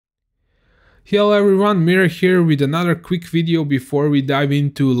Hello everyone, Mira here with another quick video before we dive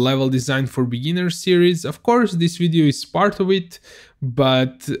into Level Design for Beginners series. Of course, this video is part of it,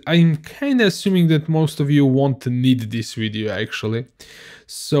 but I'm kinda assuming that most of you won't need this video actually.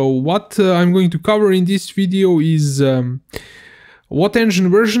 So what I'm going to cover in this video is what engine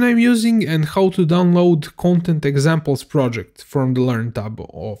version I'm using and how to download Content Examples project from the Learn tab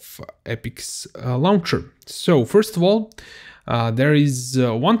of Epic's launcher. So first of all, there is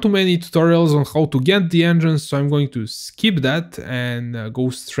one too many tutorials on how to get the engine, so I'm going to skip that and go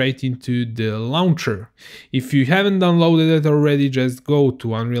straight into the launcher. If you haven't downloaded it already, just go to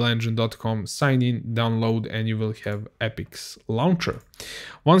unrealengine.com, sign in, download, and you will have Epic's launcher.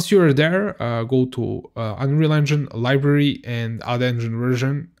 Once you're there, go to Unreal Engine library and add engine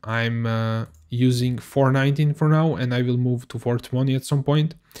version. I'm using 4.19 for now, and I will move to 4.20 at some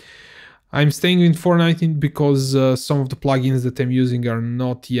point. I'm staying in 4.19 because some of the plugins that I'm using are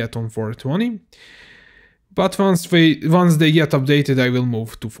not yet on 4.20. But once they get updated, I will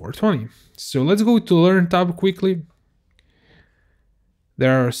move to 4.20. So let's go to Learn tab quickly.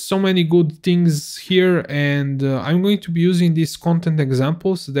 There are so many good things here, and I'm going to be using these content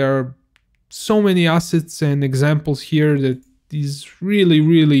examples. There are so many assets and examples here that is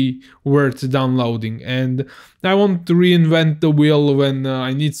really worth downloading, and I want to reinvent the wheel when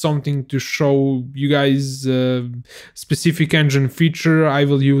I need something to show you guys specific engine feature. I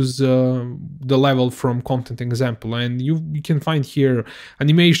will use the level from content example, and you can find here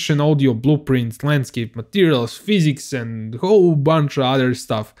animation, audio, blueprints, landscape, materials, physics, and a whole bunch of other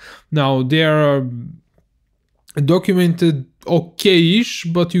stuff. Now they are documented okay-ish,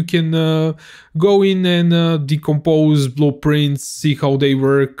 but you can go in and decompose blueprints, see how they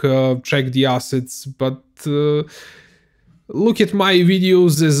work, check the assets, but look at my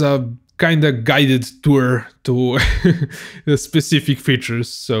videos as a kind of guided tour to the specific features.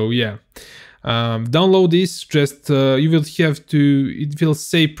 So yeah, download this. Just you will have to, it will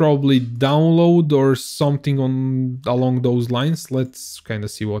say probably download or something along those lines. Let's kind of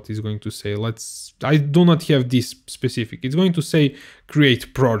see what it's going to say. I do not have this specific. It's going to say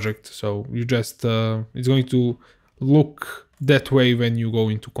create project, so you just it's going to look that way when you go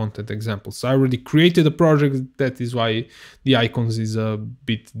into content examples. I already created a project, that is why the icons is a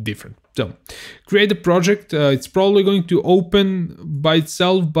bit different. So create a project. It's probably going to open by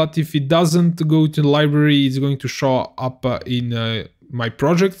itself, but if it doesn't, go to the library, it's going to show up in my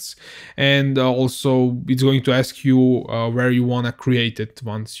projects, and also it's going to ask you where you want to create it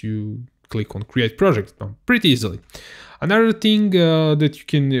once you click on create project pretty easily. Another thing that you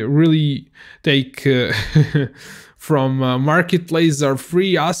can really take from Marketplace are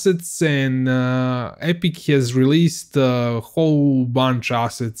free assets, and Epic has released a whole bunch of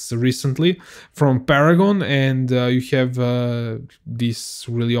assets recently from Paragon, and you have this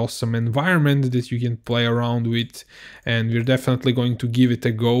really awesome environment that you can play around with, and we're definitely going to give it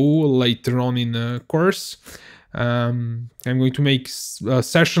a go later on in the course. I'm going to make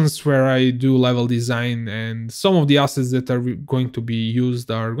sessions where I do level design, and some of the assets that are going to be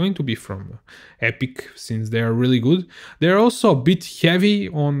used are going to be from Epic, since they are really good. They're also a bit heavy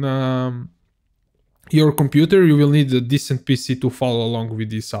on your computer. You will need a decent PC to follow along with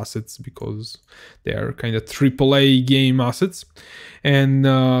these assets because they are kind of AAA game assets.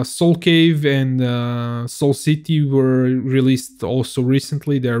 And Soul Cave and Soul City were released also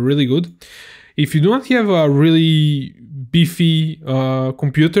recently. They're really good. If you do not have a really beefy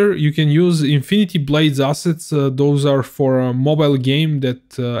computer, you can use Infinity Blades assets. Those are for a mobile game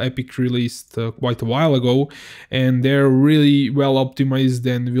that Epic released quite a while ago, and they're really well optimized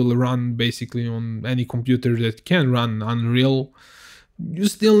and will run basically on any computer that can run Unreal. You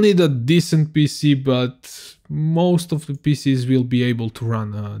still need a decent PC, but most of the PCs will be able to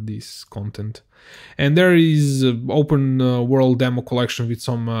run this content. And there is open world demo collection with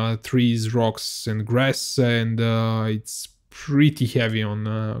some trees, rocks, and grass, and it's pretty heavy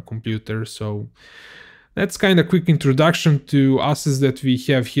on computer. So that's kind of quick introduction to assets that we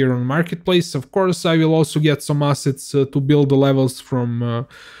have here on Marketplace. Of course, I will also get some assets to build the levels from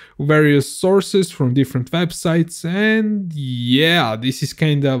various sources from different websites, and yeah, this is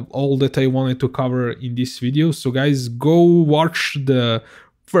kind of all that I wanted to cover in this video. So guys, go watch the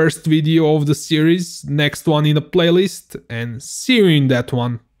first video of the series, next one in the playlist, and see you in that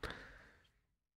one.